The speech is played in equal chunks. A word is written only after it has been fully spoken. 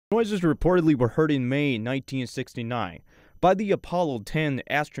noises reportedly were heard in May 1969 by the Apollo 10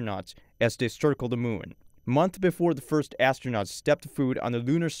 astronauts as they circled the moon, a month before the first astronauts stepped foot on the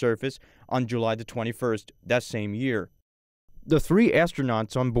lunar surface on July the 21st that same year. The three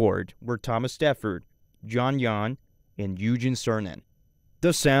astronauts on board were Thomas Stafford, John Young, and Eugene Cernan.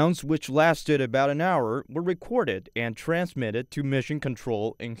 The sounds, which lasted about an hour, were recorded and transmitted to Mission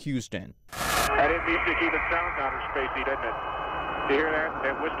Control in Houston. That is music even sounds outer spacey, doesn't it? Do you hear that?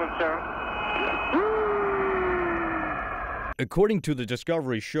 That whistling sound? According to the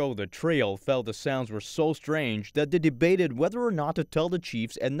Discovery show, the trio felt the sounds were so strange that they debated whether or not to tell the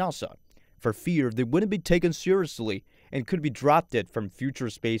chiefs at NASA, for fear they wouldn't be taken seriously and could be drafted from future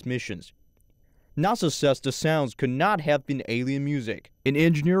space missions. NASA says the sounds could not have been alien music. An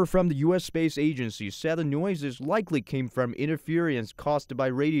engineer from the U.S. Space Agency said the noises likely came from interference caused by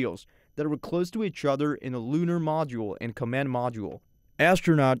radios that were close to each other in the lunar module and command module.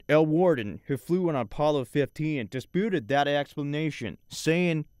 Astronaut L. Worden, who flew on Apollo 15, disputed that explanation,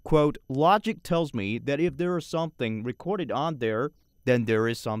 saying, quote, "Logic tells me that if there is something recorded on there, then there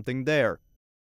is something there."